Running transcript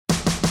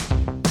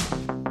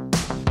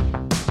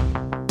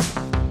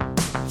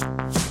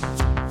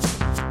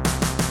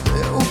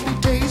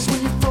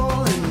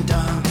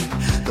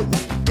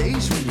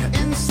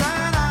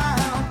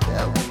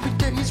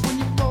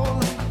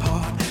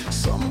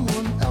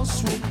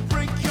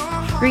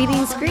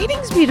Greetings,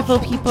 beautiful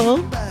people.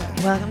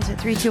 Welcome to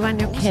 321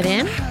 No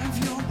Kidding.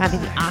 Bobby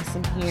the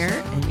Awesome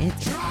here, and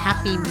it's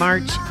happy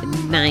March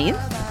 9th.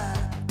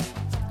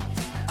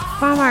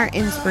 From our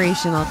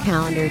inspirational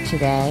calendar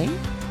today,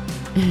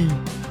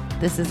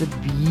 this is a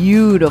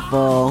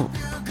beautiful,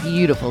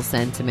 beautiful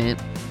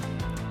sentiment,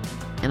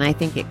 and I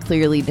think it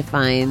clearly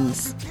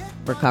defines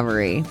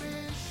recovery.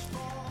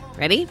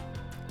 Ready?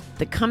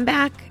 The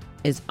comeback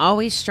is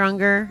always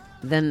stronger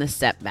than the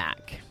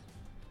setback.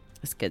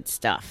 That's good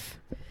stuff.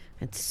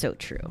 It's so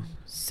true.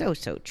 So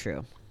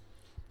true.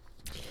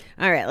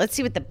 All right, let's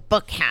see what the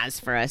book has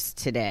for us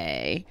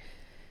today.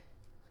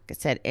 Like I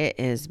said, it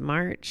is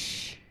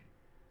March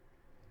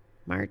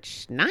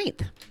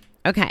 9th.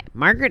 Okay,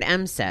 Margaret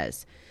M.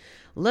 says,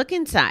 look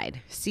inside,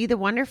 see the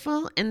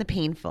wonderful and the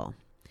painful.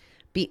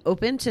 Be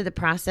open to the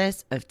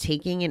process of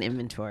taking an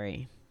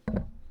inventory.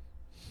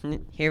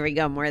 Here we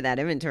go, more of that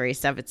inventory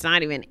stuff. It's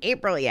not even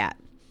April yet.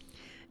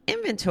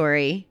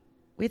 Inventory.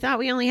 We thought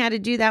we only had to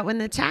do that when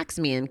the tax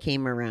man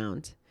came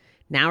around.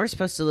 Now we're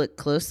supposed to look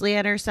closely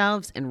at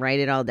ourselves and write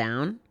it all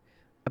down.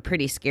 A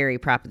pretty scary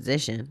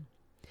proposition.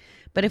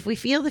 But if we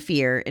feel the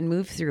fear and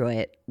move through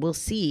it, we'll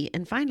see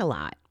and find a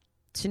lot.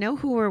 To know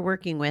who we're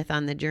working with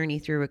on the journey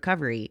through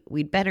recovery,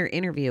 we'd better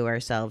interview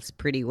ourselves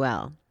pretty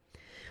well.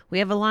 We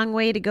have a long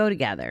way to go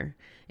together.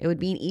 It would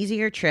be an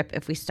easier trip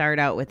if we start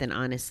out with an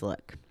honest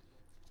look.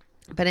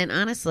 But an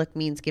honest look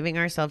means giving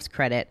ourselves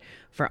credit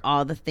for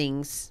all the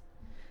things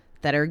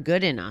that are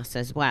good in us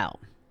as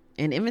well.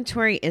 An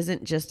inventory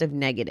isn't just of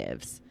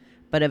negatives,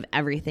 but of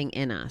everything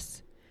in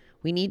us.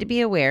 We need to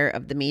be aware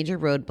of the major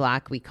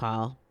roadblock we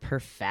call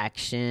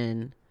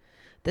perfection.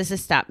 This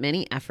has stopped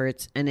many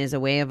efforts and is a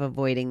way of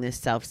avoiding this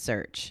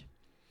self-search.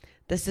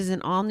 This is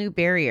an all-new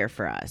barrier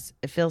for us.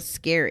 It feels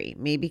scary,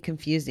 maybe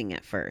confusing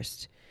at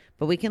first,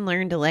 but we can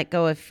learn to let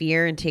go of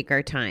fear and take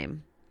our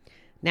time.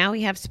 Now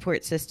we have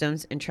support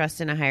systems and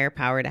trust in a higher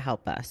power to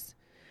help us.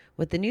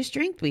 With the new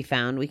strength we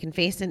found, we can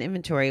face an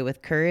inventory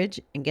with courage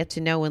and get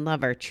to know and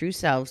love our true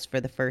selves for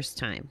the first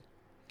time.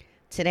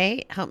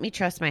 Today, help me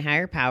trust my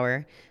higher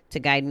power to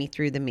guide me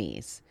through the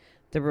maze.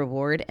 The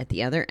reward at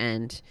the other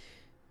end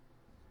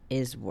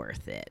is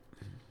worth it.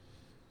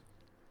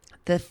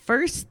 The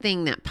first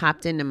thing that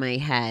popped into my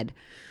head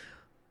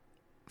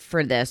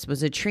for this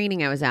was a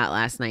training I was at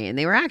last night, and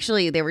they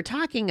were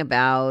talking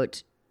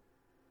about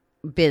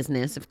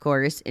business, of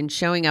course, and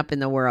showing up in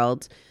the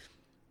world.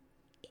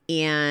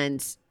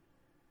 And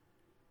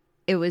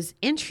it was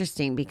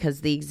interesting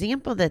because the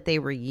example that they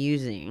were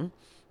using,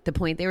 the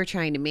point they were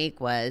trying to make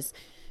was,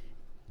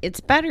 it's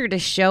better to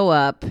show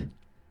up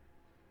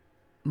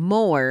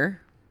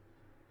more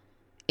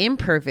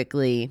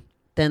imperfectly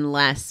than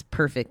less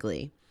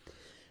perfectly.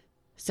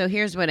 So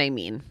here's what I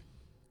mean.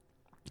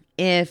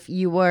 If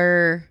you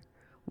were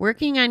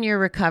working on your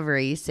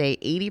recovery, say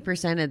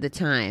 80% of the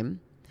time,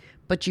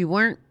 but you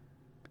weren't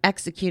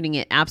executing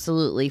it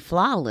absolutely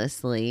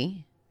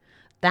flawlessly,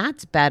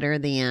 that's better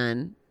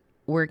than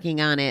working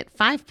on it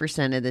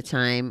 5% of the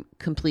time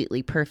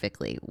completely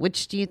perfectly.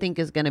 Which do you think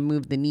is going to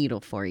move the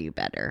needle for you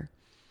better?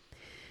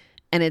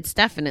 And it's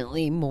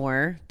definitely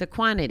more the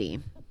quantity.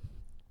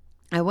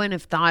 I wouldn't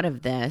have thought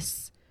of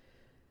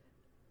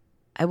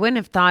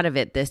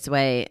it this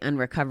way on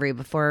recovery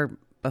before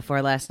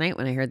last night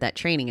when I heard that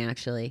training,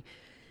 actually.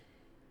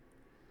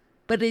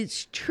 But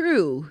it's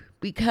true,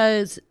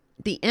 because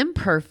the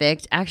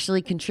imperfect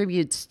actually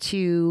contributes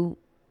to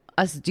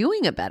us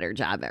doing a better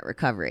job at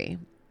recovery,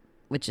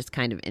 which is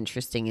kind of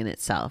interesting in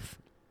itself.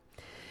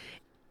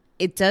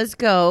 It does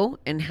go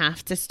and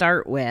have to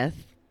start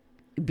with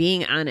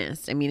being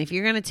honest. I mean, if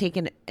you're going to take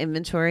an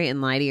inventory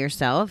and lie to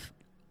yourself,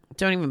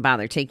 don't even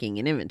bother taking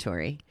an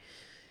inventory.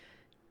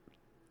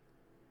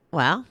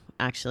 Well,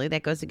 actually,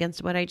 that goes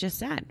against what I just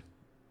said.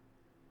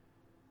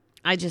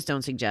 I just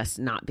don't suggest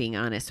not being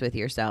honest with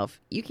yourself.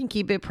 You can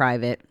keep it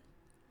private,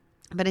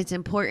 but it's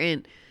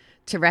important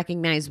to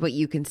recognize what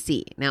you can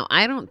see. Now,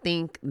 I don't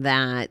think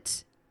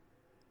that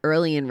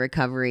early in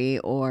recovery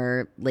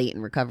or late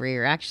in recovery,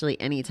 or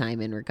actually any time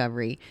in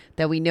recovery,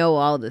 that we know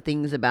all the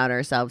things about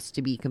ourselves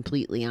to be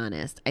completely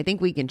honest. I think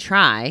we can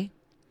try,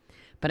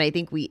 but I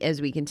think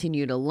as we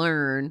continue to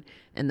learn,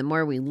 and the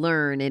more we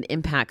learn, it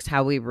impacts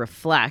how we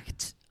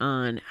reflect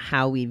on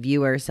how we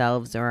view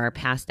ourselves or our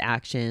past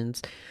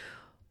actions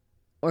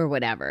or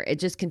whatever. It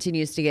just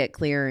continues to get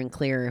clearer and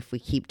clearer if we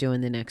keep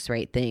doing the next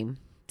right thing.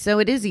 So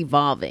it is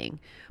evolving,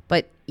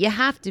 but you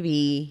have to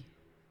be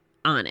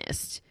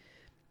honest.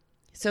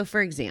 So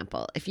for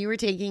example, if you were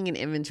taking an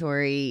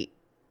inventory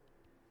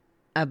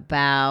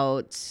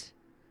about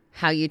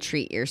how you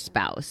treat your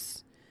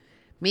spouse,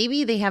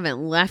 maybe they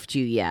haven't left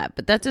you yet,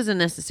 but that doesn't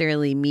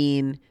necessarily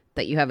mean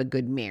that you have a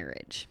good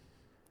marriage,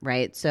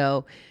 right?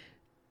 So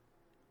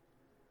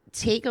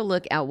take a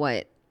look at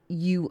what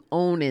you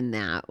own in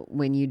that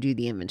when you do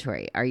the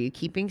inventory. Are you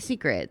keeping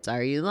secrets?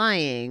 Are you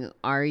lying?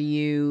 Are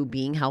you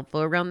being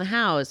helpful around the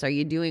house? Are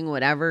you doing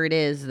whatever it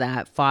is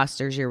that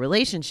fosters your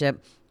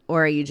relationship?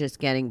 Or are you just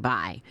getting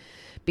by?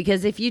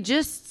 Because if you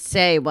just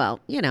say, well,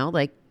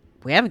 like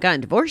we haven't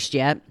gotten divorced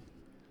yet,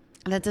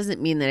 That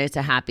doesn't mean that it's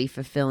a happy,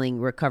 fulfilling,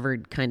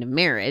 recovered kind of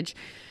marriage.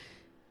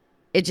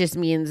 It just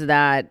means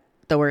that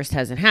the worst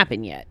hasn't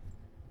happened yet.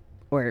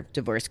 Or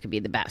divorce could be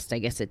the best. I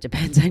guess it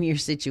depends on your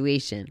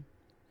situation.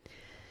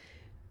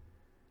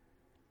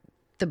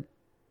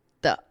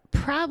 The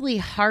probably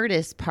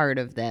hardest part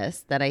of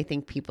this that I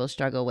think people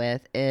struggle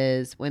with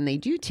is when they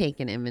do take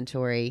an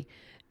inventory,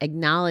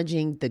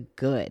 acknowledging the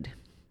good.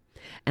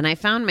 And I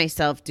found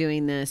myself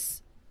doing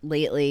this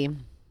lately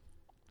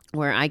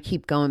where I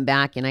keep going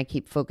back and I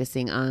keep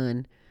focusing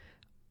on,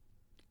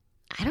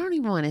 I don't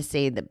even want to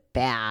say the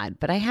bad,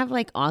 but I have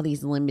like all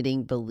these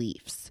limiting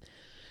beliefs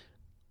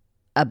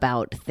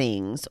about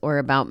things or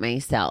about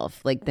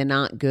myself, like the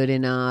not good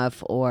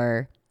enough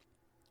or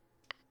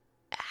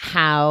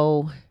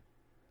how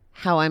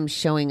I'm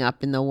showing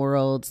up in the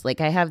world.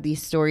 Like I have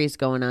these stories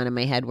going on in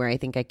my head where I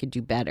think I could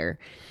do better.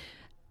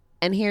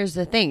 And here's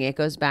the thing. It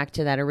goes back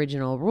to that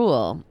original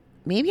rule.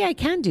 Maybe I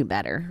can do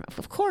better.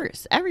 Of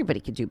course, everybody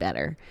could do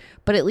better.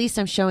 But at least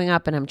I'm showing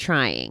up and I'm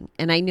trying.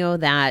 And I know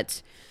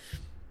that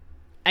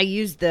I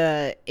use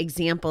the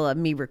example of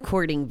me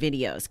recording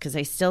videos because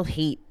I still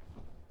hate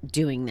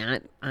doing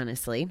that,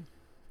 honestly.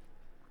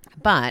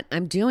 But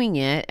I'm doing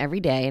it every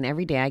day, and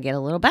every day I get a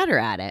little better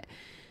at it.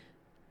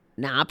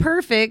 Not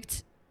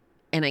perfect,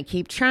 and I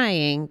keep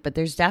trying, but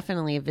there's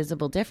definitely a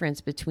visible difference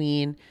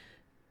between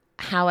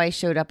how I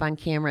showed up on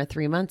camera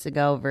 3 months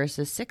ago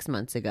versus 6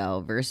 months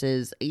ago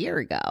versus a year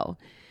ago.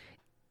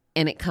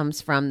 And it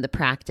comes from the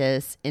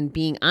practice and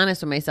being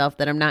honest with myself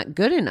that I'm not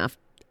good enough.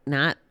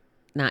 Not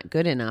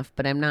good enough,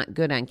 but I'm not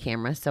good on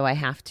camera, so I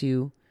have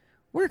to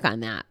work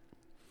on that.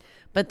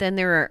 But then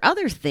there are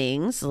other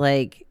things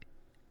like,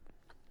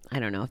 I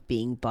don't know if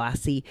being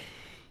bossy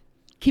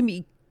can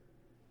be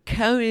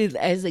counted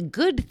as a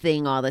good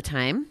thing all the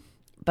time,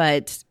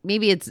 but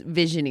maybe it's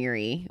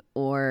visionary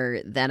or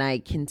that I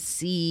can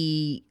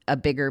see a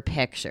bigger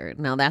picture.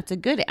 Now that's a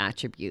good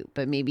attribute,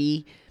 but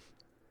maybe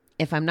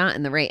if I'm not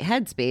in the right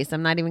headspace,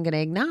 I'm not even going to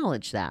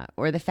acknowledge that.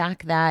 Or the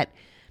fact that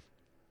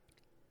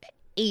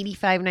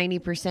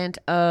 85%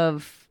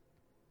 of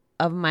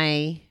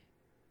my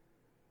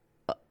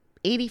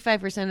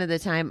 85% of the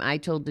time I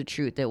told the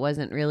truth. It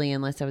wasn't really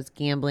unless I was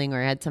gambling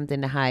or had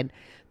something to hide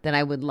that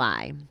I would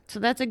lie. So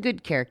that's a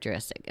good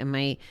characteristic. Am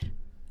I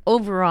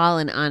overall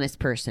an honest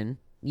person?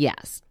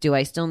 Yes. Do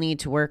I still need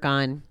to work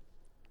on,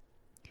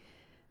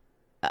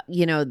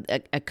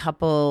 a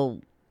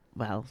couple,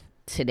 well,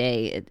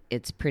 today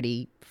it's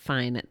pretty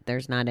fine.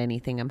 There's not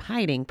anything I'm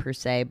hiding per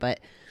se, but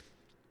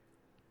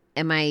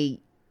am I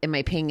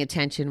paying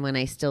attention when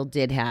I still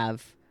did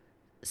have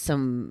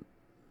some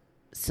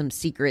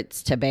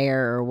secrets to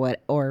bear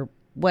or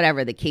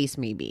whatever the case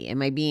may be?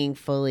 Am I being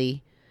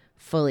fully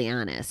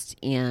honest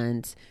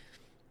and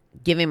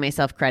giving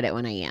myself credit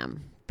when I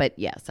am? But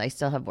yes, I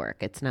still have work.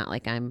 It's not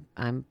like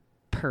I'm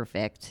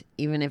perfect,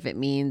 even if it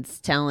means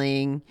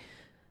telling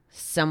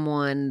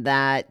someone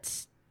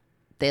that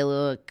they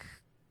look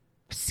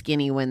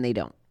skinny when they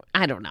don't.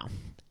 I don't know.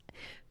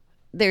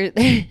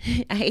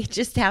 I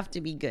just have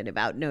to be good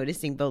about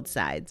noticing both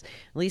sides.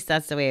 At least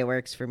that's the way it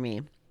works for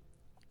me.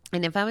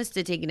 And if I was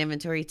to take an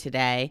inventory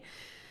today,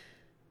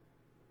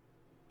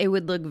 it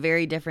would look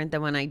very different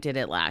than when I did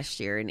it last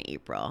year in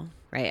April,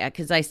 right?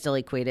 Because I still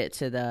equate it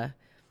to the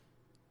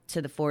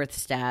fourth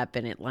step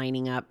and it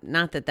lining up.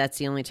 Not that that's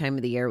the only time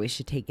of the year we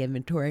should take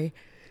inventory.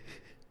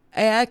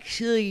 I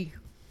actually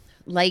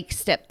like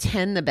step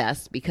 10 the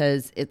best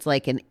because it's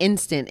like an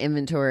instant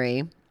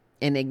inventory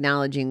and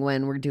acknowledging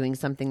when we're doing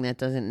something that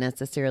doesn't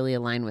necessarily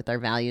align with our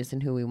values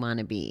and who we want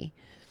to be.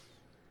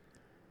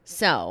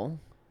 So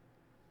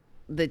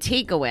the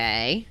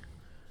takeaway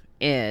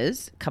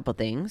is a couple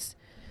things.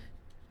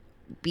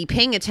 Be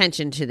paying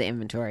attention to the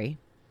inventory.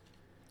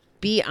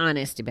 Be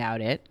honest about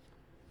it.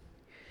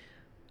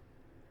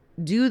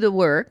 Do the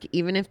work,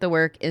 even if the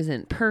work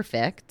isn't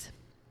perfect.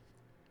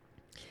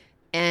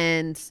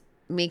 And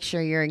make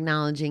sure you're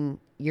acknowledging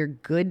your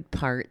good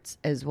parts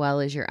as well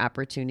as your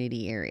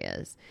opportunity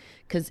areas.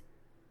 Because,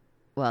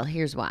 well,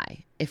 here's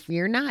why. If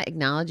you're not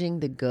acknowledging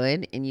the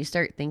good and you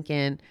start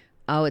thinking,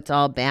 oh, it's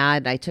all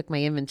bad, I took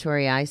my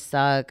inventory, I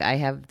suck, I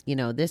have,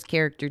 this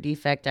character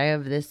defect, I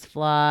have this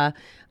flaw,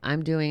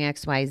 I'm doing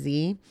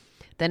XYZ,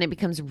 then it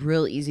becomes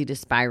real easy to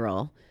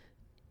spiral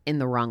in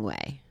the wrong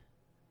way,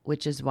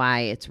 which is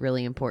why it's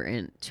really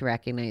important to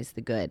recognize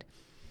the good.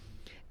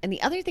 And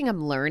the other thing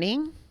I'm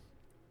learning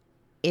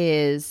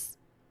is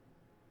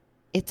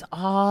it's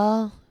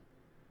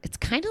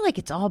kind of like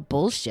it's all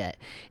bullshit.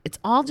 It's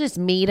all just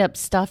made up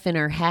stuff in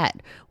our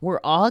head.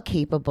 We're all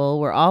capable.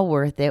 We're all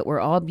worth it.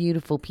 We're all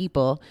beautiful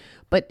people.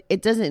 But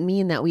it doesn't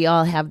mean that we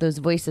all have those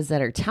voices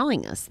that are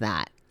telling us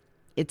that.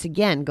 It's,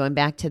 again, going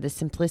back to the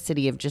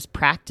simplicity of just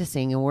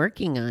practicing and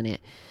working on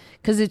it.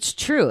 Because it's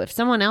true. If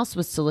someone else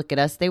was to look at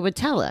us, they would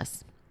tell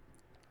us.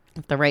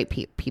 If the right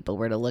people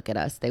were to look at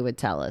us, they would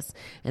tell us.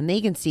 And they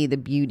can see the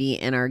beauty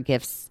and our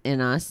gifts in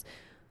us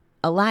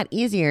a lot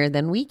easier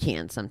than we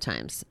can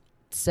sometimes.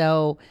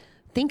 So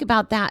think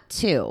about that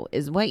too.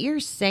 Is what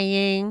you're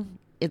saying,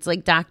 it's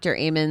like Dr.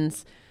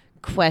 Amen's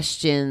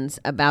questions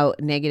about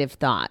negative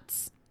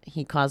thoughts.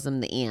 He calls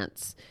them the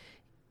ants.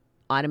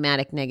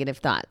 Automatic negative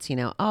thoughts,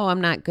 oh,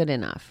 I'm not good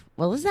enough.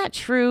 Well, is that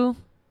true?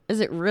 Is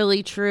it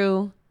really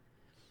true?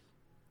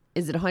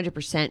 Is it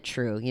 100%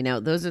 true?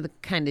 Those are the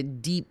kind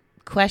of deep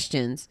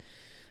questions.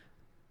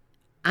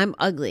 I'm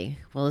ugly.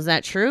 Well, is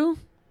that true?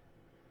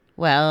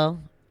 Well,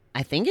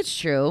 I think it's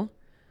true.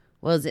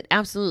 Well, is it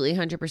absolutely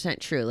 100%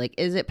 true? Like,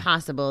 is it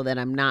possible that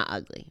I'm not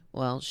ugly?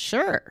 Well,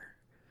 sure.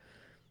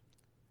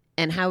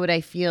 And how would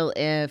I feel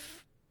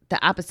if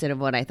the opposite of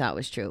what I thought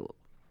was true?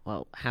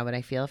 Well, how would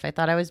I feel if I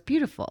thought I was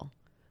beautiful?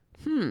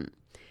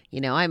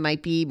 I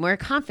might be more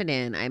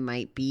confident. I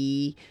might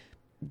be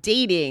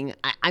dating.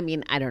 I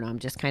mean, I don't know. I'm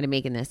just kind of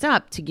making this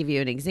up to give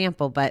you an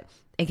example, but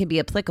it can be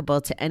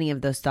applicable to any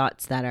of those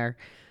thoughts that are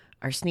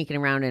sneaking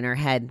around in our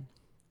head.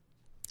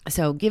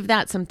 So give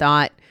that some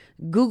thought.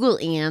 Google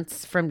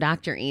ants from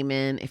Dr.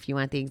 Amen if you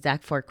want the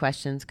exact 4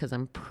 questions, because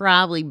I'm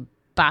probably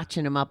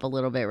botching them up a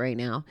little bit right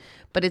now.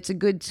 But it's a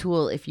good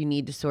tool if you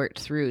need to sort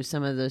through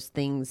some of those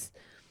things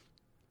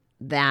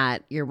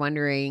that you're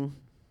wondering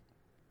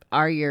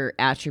are your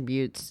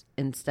attributes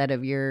instead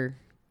of your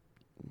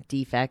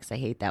defects. I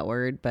hate that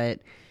word,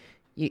 but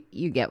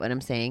you get what I'm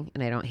saying.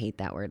 And I don't hate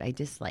that word. I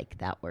dislike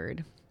that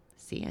word.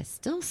 See, I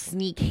still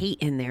sneak hate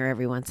in there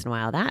every once in a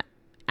while. That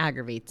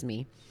aggravates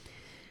me.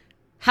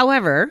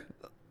 However,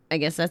 I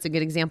guess that's a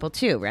good example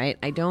too, right?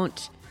 I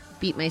don't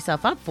beat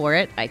myself up for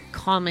it. I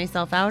call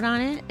myself out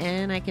on it,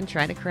 and I can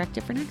try to correct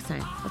it for next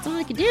time. That's all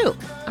I can do.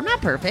 I'm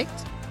not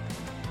perfect.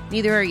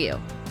 Neither are you.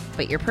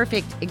 But you're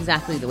perfect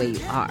exactly the way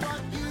you are.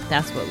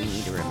 That's what we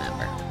need to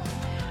remember.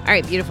 All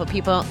right, beautiful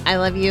people. I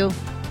love you.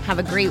 Have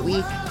a great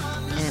week,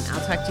 and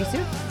I'll talk to you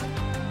soon.